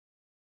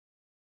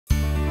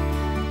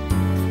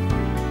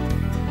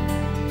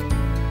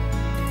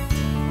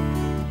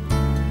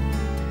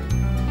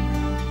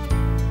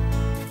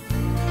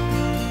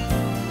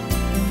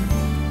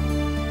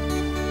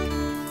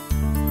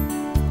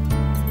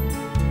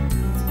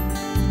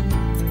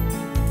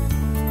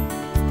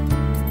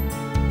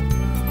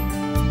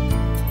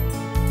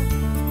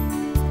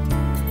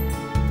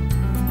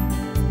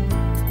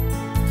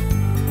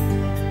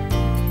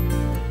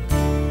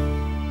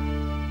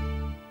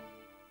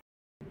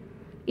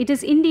It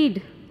is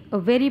indeed a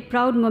very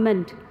proud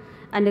moment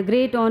and a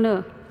great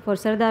honor for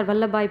Sardar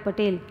Vallabhbhai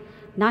Patel,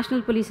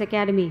 National Police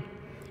Academy,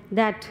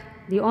 that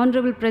the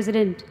Honorable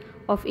President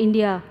of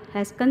India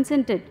has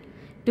consented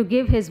to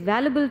give his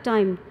valuable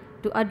time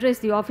to address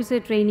the officer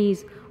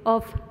trainees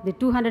of the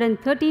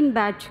 213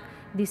 batch,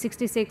 the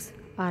 66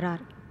 RR.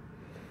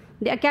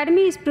 The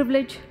Academy is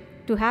privileged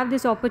to have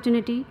this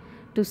opportunity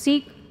to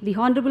seek the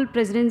Honorable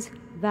President's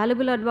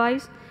valuable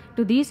advice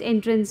to these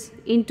entrants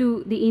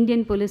into the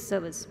Indian Police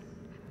Service.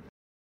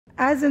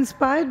 As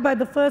inspired by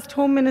the first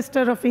Home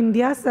Minister of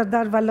India,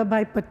 Sardar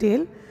Vallabhbhai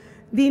Patel,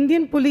 the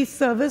Indian Police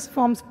Service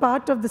forms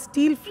part of the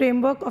steel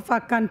framework of our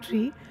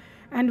country,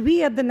 and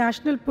we at the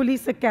National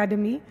Police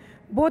Academy,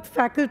 both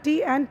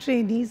faculty and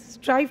trainees,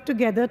 strive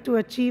together to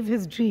achieve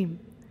his dream.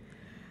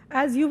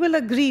 As you will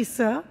agree,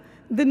 sir,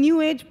 the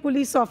new age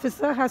police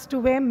officer has to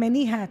wear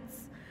many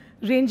hats,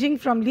 ranging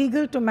from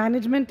legal to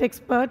management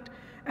expert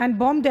and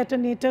bomb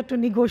detonator to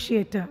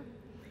negotiator.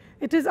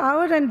 It is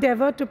our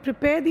endeavor to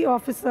prepare the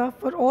officer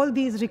for all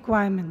these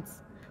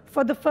requirements.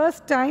 For the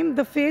first time,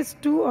 the Phase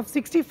 2 of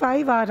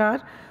 65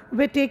 RR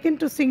were taken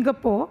to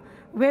Singapore,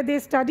 where they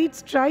studied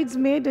strides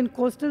made in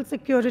coastal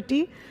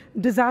security,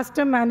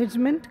 disaster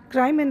management,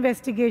 crime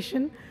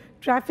investigation,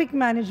 traffic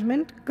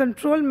management,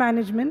 control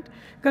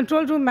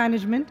room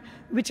management,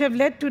 which have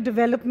led to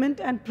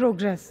development and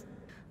progress.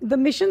 The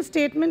mission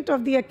statement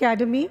of the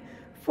Academy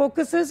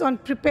focuses on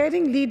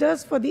preparing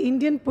leaders for the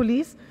Indian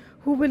police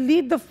who will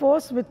lead the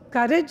force with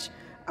courage,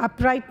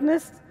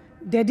 uprightness,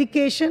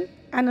 dedication,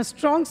 and a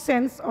strong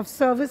sense of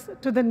service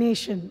to the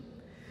nation.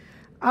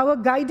 Our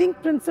guiding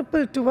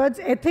principle towards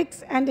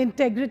ethics and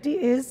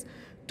integrity is,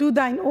 to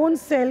thine own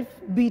self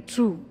be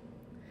true.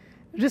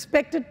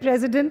 Respected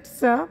President,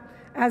 sir,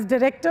 as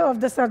Director of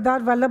the Sardar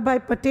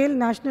Vallabhbhai Patel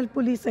National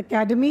Police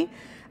Academy,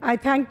 I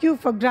thank you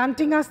for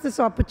granting us this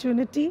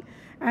opportunity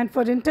and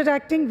for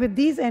interacting with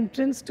these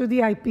entrants to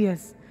the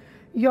IPS.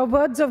 Your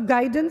words of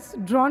guidance,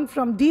 drawn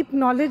from deep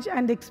knowledge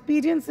and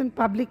experience in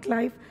public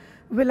life,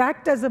 will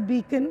act as a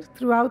beacon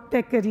throughout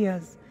their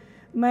careers.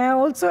 May I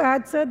also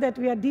add, sir, that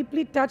we are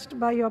deeply touched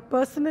by your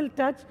personal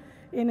touch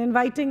in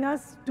inviting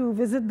us to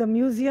visit the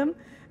museum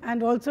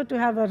and also to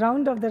have a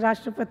round of the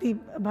Rashtrapati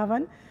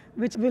Bhavan,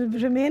 which will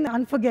remain an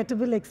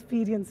unforgettable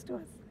experience to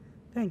us.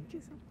 Thank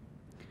you, sir.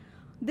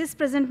 This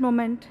present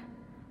moment,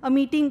 a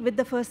meeting with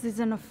the first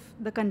citizen of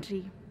the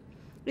country,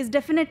 is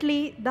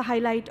definitely the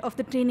highlight of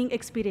the training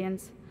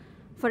experience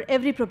for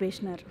every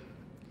probationer.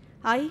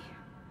 I,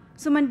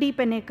 Suman D.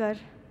 Penekar,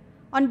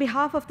 on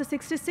behalf of the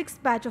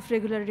 66th batch of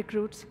regular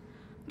recruits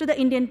to the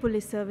Indian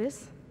Police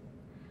Service,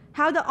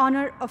 have the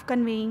honor of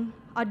conveying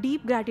our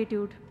deep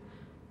gratitude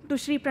to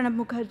Shri Pranab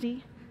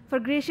Mukherjee for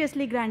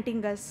graciously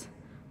granting us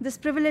this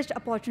privileged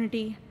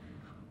opportunity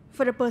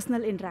for a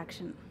personal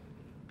interaction.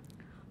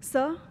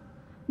 Sir,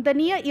 the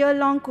near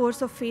year-long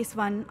course of Phase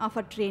 1 of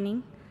our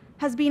training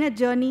has been a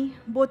journey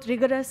both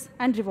rigorous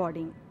and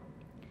rewarding.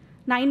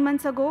 9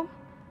 months ago,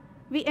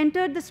 we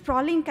entered the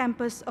sprawling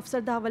campus of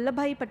Sardar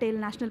Vallabhbhai Patel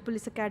National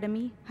Police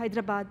Academy,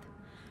 Hyderabad,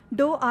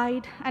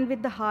 doe-eyed and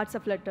with the hearts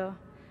aflutter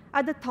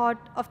at the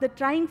thought of the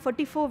trying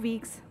 44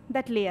 weeks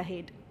that lay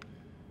ahead.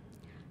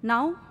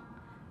 Now,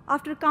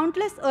 after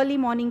countless early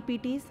morning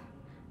PTs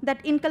that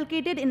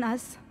inculcated in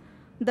us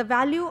the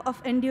value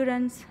of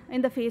endurance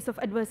in the face of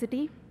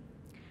adversity,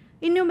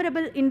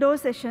 innumerable indoor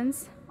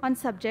sessions on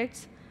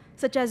subjects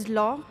such as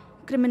law,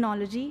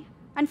 criminology,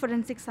 and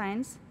forensic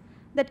science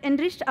that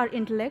enriched our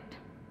intellect,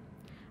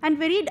 and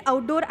varied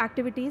outdoor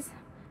activities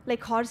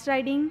like horse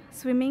riding,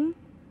 swimming,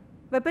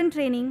 weapon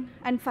training,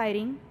 and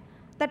firing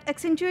that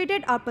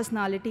accentuated our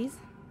personalities,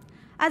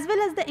 as well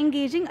as the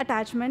engaging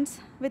attachments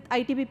with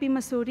ITBP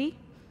Mussoorie,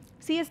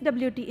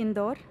 CSWT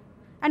Indore,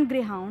 and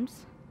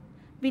Greyhounds,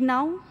 we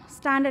now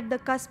stand at the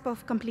cusp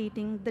of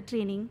completing the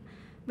training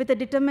with a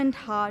determined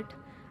heart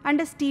and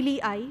a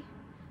steely eye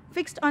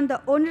fixed on the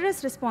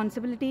onerous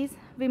responsibilities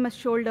we must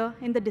shoulder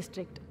in the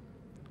district.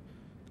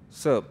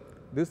 Sir,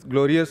 this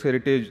glorious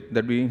heritage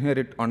that we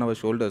inherit on our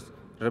shoulders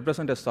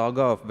represents a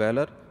saga of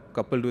valor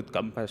coupled with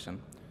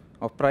compassion,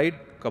 of pride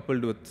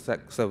coupled with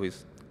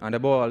service, and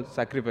above all,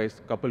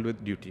 sacrifice coupled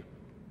with duty.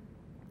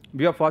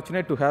 We are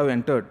fortunate to have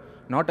entered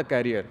not a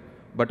career,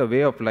 but a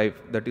way of life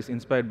that is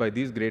inspired by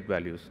these great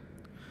values.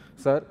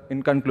 Sir,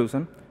 in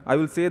conclusion, I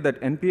will say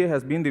that NPA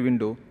has been the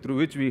window through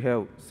which we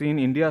have seen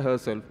India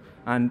herself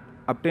and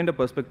obtained a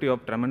perspective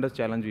of tremendous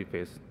challenge we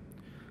face.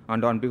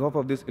 And on behalf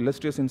of this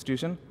illustrious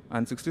institution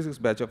and 66th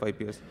batch of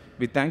IPS,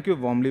 we thank you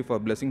warmly for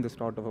blessing the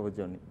start of our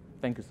journey.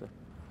 Thank you, sir.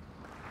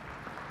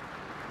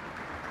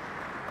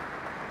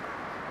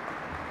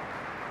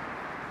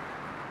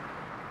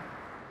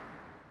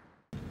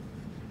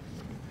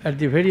 At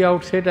the very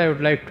outset, I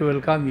would like to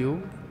welcome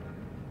you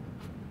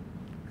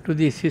to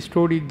this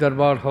historic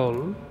Darbar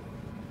Hall,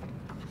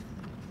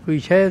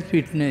 which has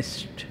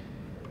witnessed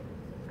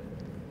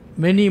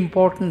many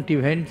important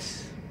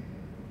events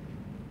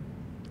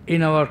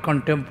in our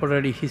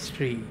contemporary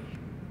history.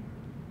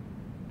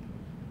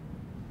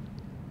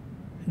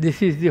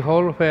 This is the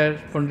hall where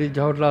Pandit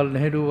Jawaharlal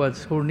Nehru was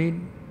sworn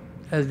in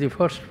as the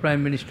first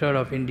Prime Minister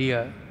of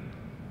India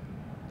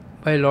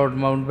by Lord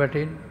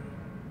Mountbatten.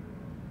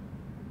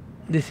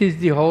 This is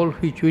the hall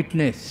which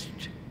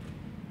witnessed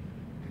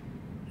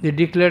the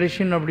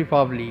Declaration of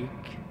Republic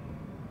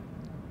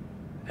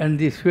and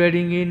the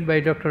swearing in by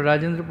Dr.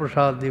 Rajendra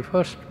Prasad, the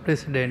first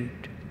President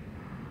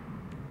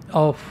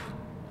of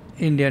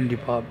Indian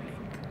Republic.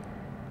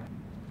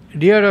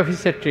 Dear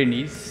Officer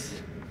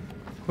Trainees,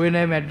 when I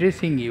am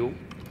addressing you,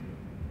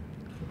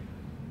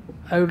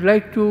 I would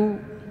like to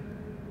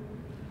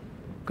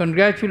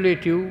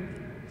congratulate you,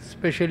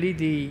 especially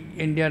the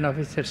Indian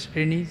Officer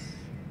Trainees,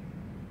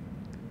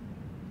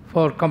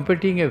 for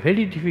completing a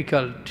very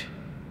difficult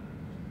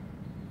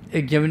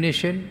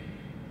examination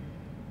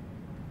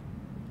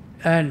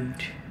and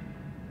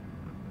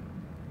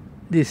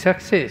the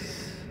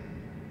success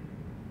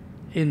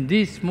in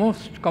this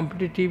most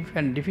competitive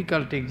and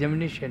difficult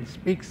examination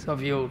speaks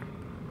of your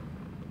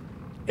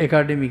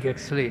academic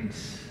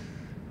excellence.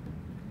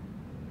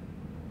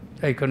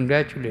 I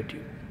congratulate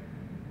you.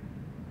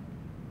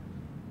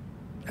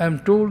 I am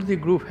told the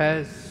group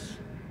has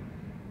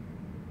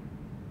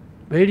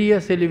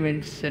various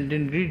elements and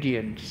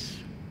ingredients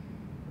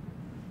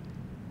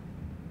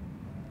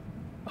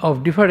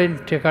of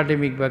different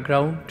academic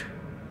background,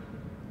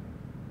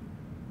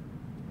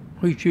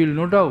 which will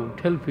no doubt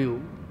help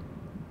you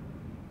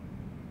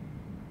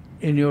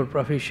in your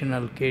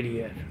professional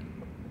career.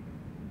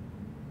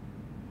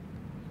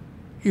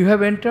 You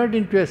have entered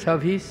into a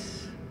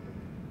service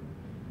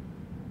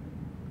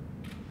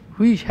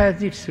which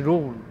has its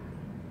role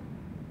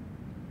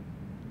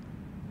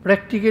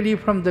practically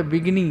from the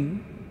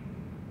beginning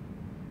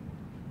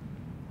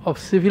of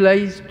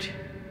civilized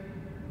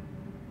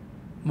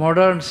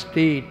modern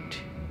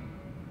state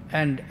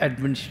and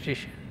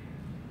administration.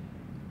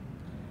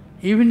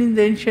 Even in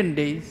the ancient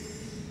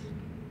days,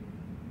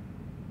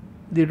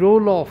 the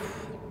role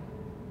of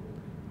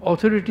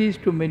authorities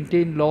to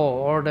maintain law,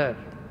 order,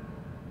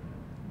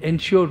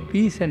 ensure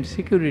peace and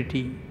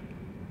security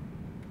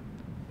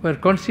were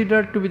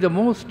considered to be the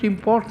most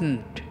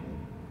important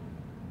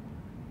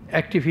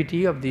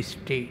activity of the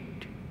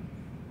state.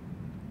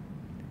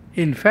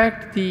 In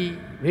fact, the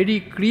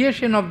very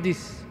creation of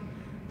this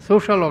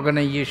social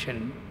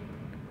organization,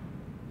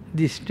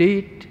 the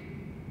state,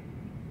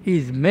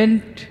 is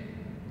meant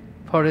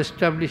for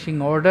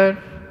establishing order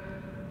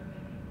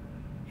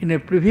in a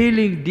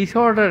prevailing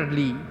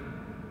disorderly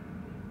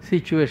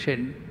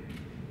situation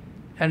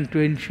and to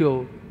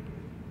ensure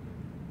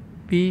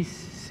peace,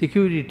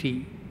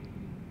 security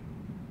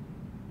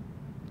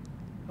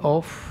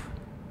of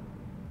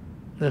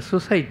the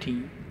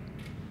society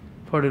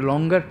for a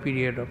longer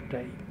period of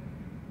time.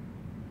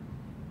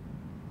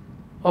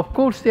 Of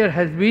course, there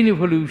has been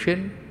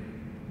evolution.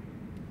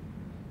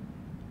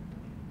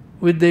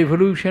 With the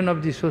evolution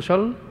of the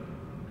social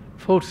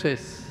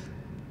forces,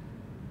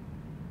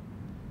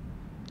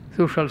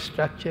 social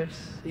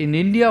structures. In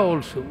India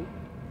also,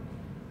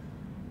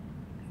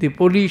 the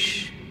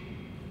police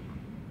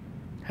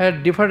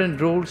had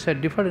different roles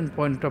at different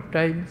point of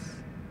times,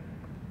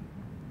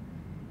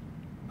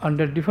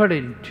 under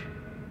different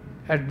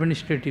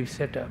administrative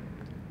setup.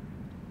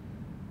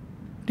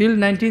 Till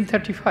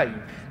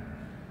 1935,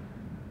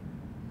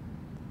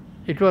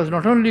 it was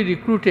not only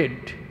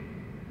recruited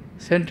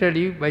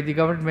centrally by the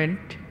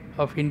government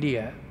of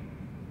India,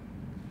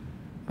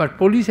 but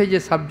police as a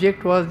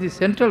subject was the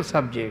central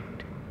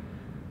subject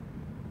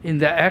in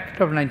the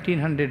Act of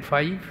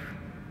 1905,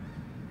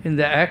 in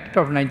the Act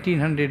of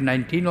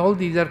 1919, all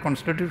these are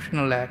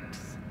constitutional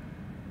acts.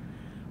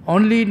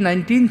 Only in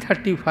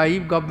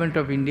 1935 Government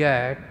of India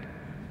Act,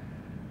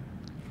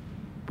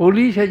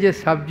 police as a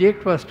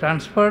subject was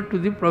transferred to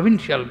the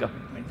provincial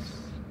governments.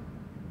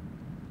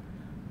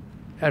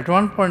 At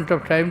one point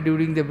of time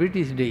during the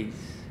British days,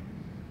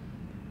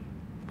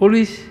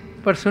 police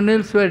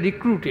personnel were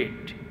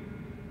recruited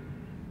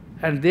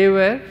and they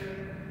were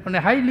on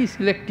a highly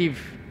selective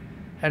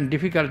and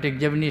difficult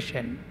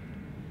examination.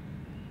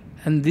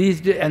 And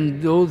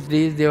those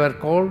days they were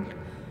called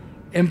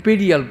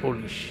imperial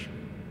police.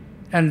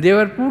 And they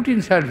were put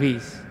in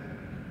service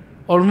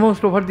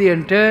almost over the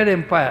entire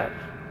empire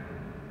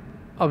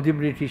of the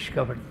British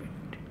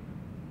government.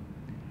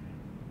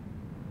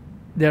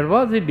 There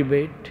was a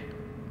debate,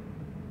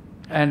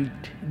 and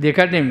the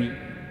academy,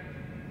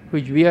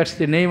 which bears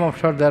the name of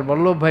Sardar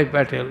Vallabhbhai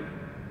Patel,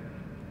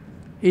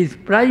 is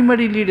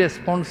primarily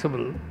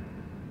responsible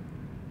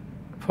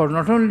for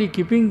not only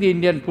keeping the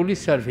Indian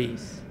police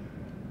service,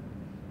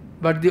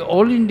 but the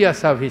all India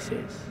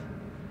services.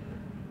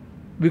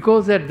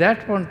 Because at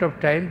that point of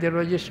time there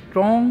was a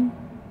strong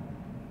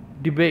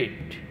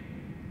debate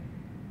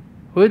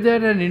whether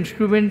an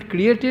instrument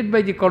created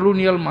by the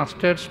colonial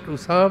masters to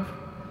serve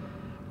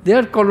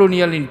their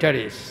colonial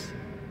interests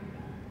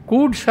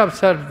could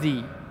subserve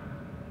the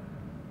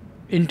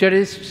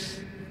interests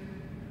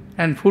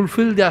and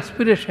fulfill the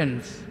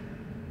aspirations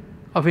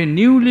of a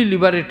newly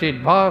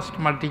liberated vast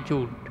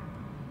multitude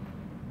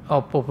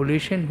of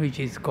population which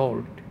is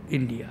called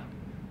India.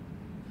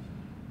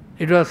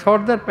 It was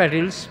Sardar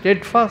Patel's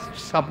steadfast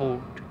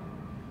support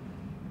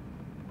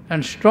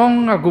and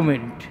strong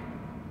argument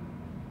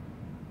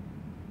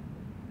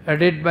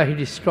added by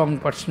his strong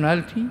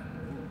personality,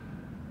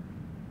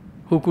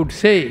 who could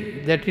say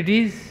that it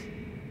is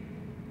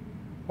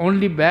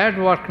only bad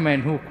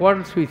workman who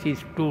quarrels with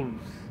his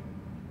tools.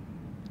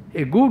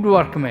 A good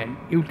workman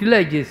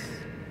utilizes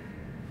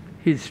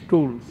his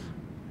tools.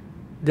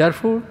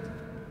 Therefore,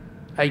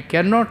 I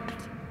cannot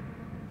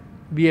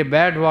be a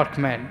bad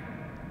workman.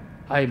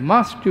 I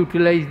must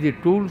utilize the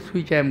tools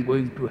which I am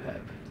going to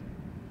have.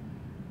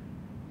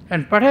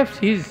 And perhaps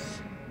his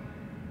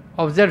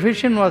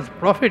observation was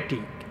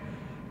prophetic,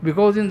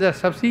 because in the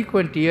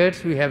subsequent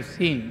years we have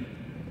seen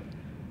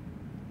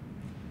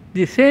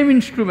the same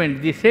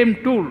instrument, the same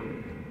tool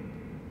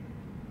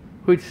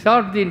which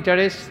served the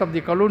interests of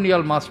the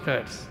colonial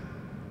masters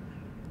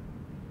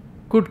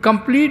could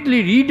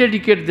completely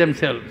rededicate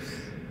themselves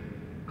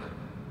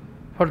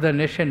for the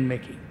nation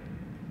making.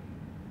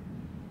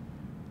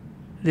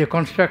 They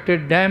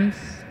constructed dams,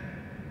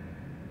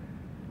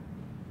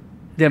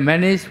 they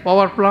managed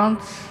power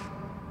plants,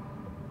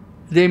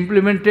 they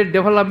implemented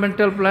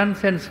developmental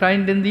plans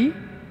enshrined in the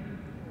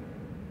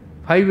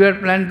 5-year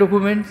plan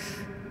documents.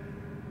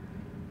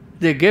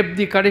 They gave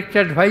the correct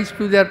advice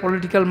to their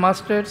political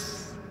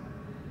masters.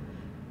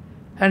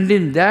 And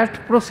in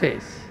that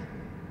process,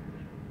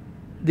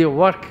 the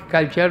work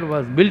culture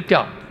was built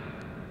up,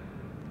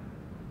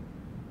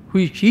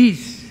 which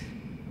is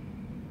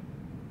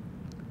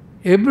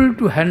able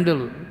to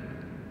handle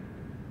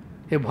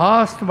a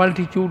vast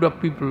multitude of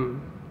people,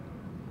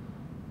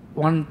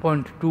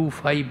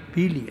 1.25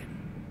 billion.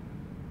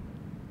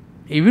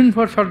 Even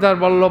for Sardar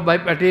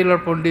Vallabhbhai Patel or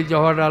Pandit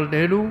Jawaharlal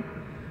Nehru,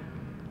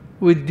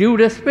 with due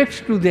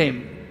respect to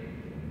them,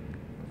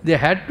 they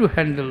had to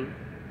handle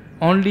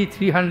only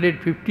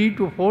 350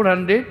 to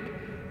 400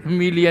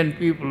 million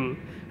people,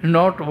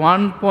 not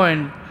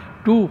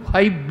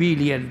 1.25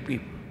 billion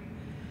people.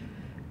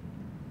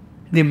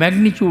 The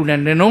magnitude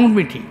and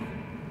enormity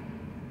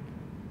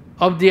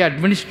of the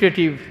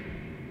administrative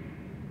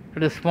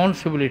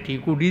responsibility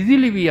could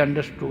easily be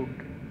understood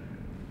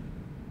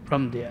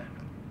from there.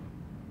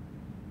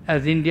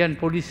 As Indian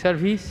Police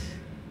Service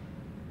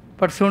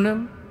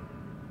personnel,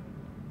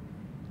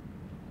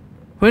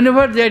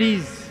 whenever there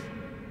is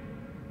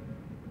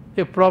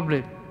a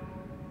problem,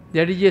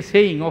 there is a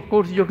saying, of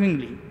course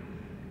jokingly,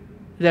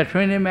 that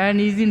when a man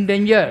is in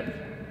danger,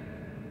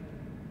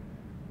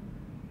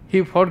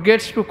 he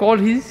forgets to call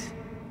his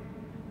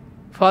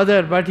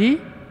father, but he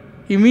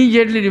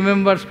immediately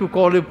remembers to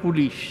call a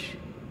police,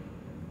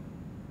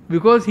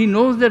 because he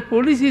knows that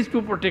police is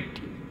to protect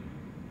him.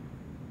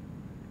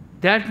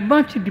 That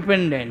much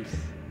dependence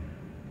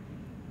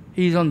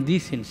is on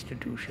this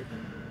institution.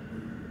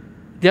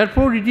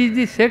 Therefore, it is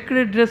the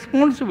sacred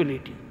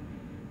responsibility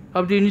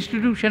of the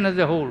institution as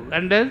a whole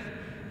and as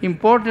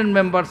important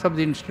members of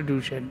the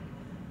institution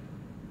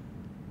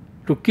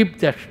to keep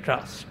that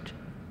trust.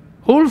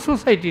 Whole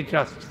society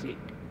trusts it.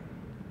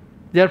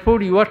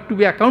 Therefore, you are to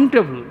be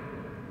accountable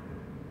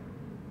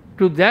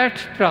to that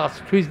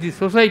trust which the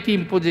society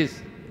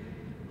imposes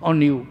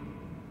on you,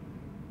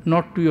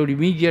 not to your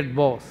immediate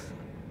boss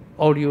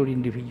or your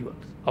individuals.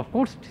 Of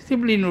course,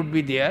 discipline would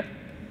be there.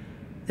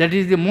 That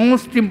is the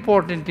most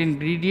important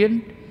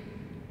ingredient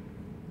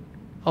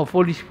of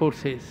police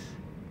forces.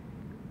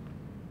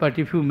 But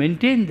if you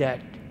maintain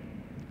that,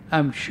 I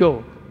am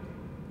sure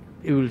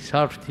you will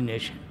serve the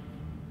nation.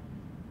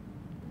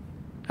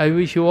 I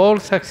wish you all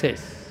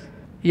success.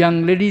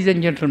 Young ladies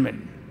and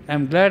gentlemen, I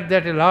am glad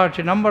that a large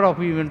number of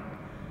women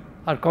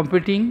are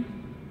competing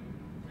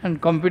and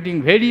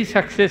competing very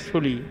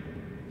successfully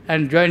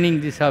and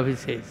joining the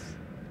services.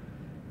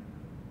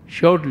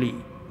 Surely,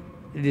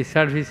 the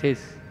services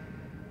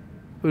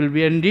will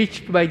be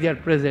enriched by their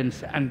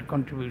presence and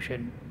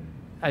contribution.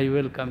 I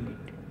welcome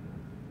it.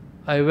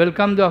 I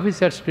welcome the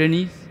officers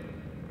trainees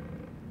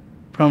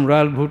from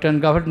Royal Bhutan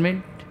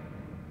government,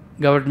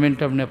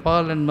 government of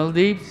Nepal and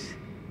Maldives,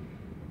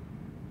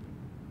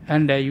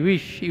 and I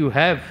wish you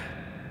have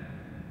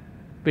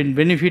been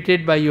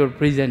benefited by your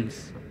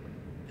presence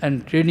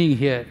and training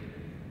here.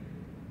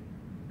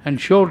 And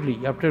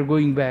surely, after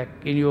going back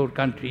in your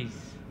countries,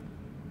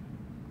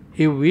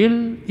 you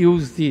will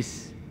use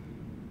this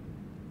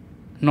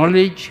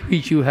knowledge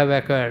which you have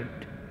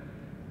acquired,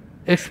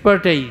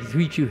 expertise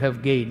which you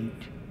have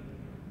gained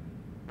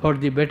for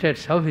the better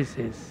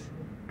services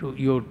to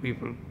your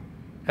people.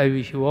 I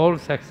wish you all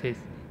success.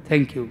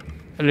 Thank you,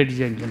 ladies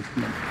and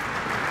gentlemen.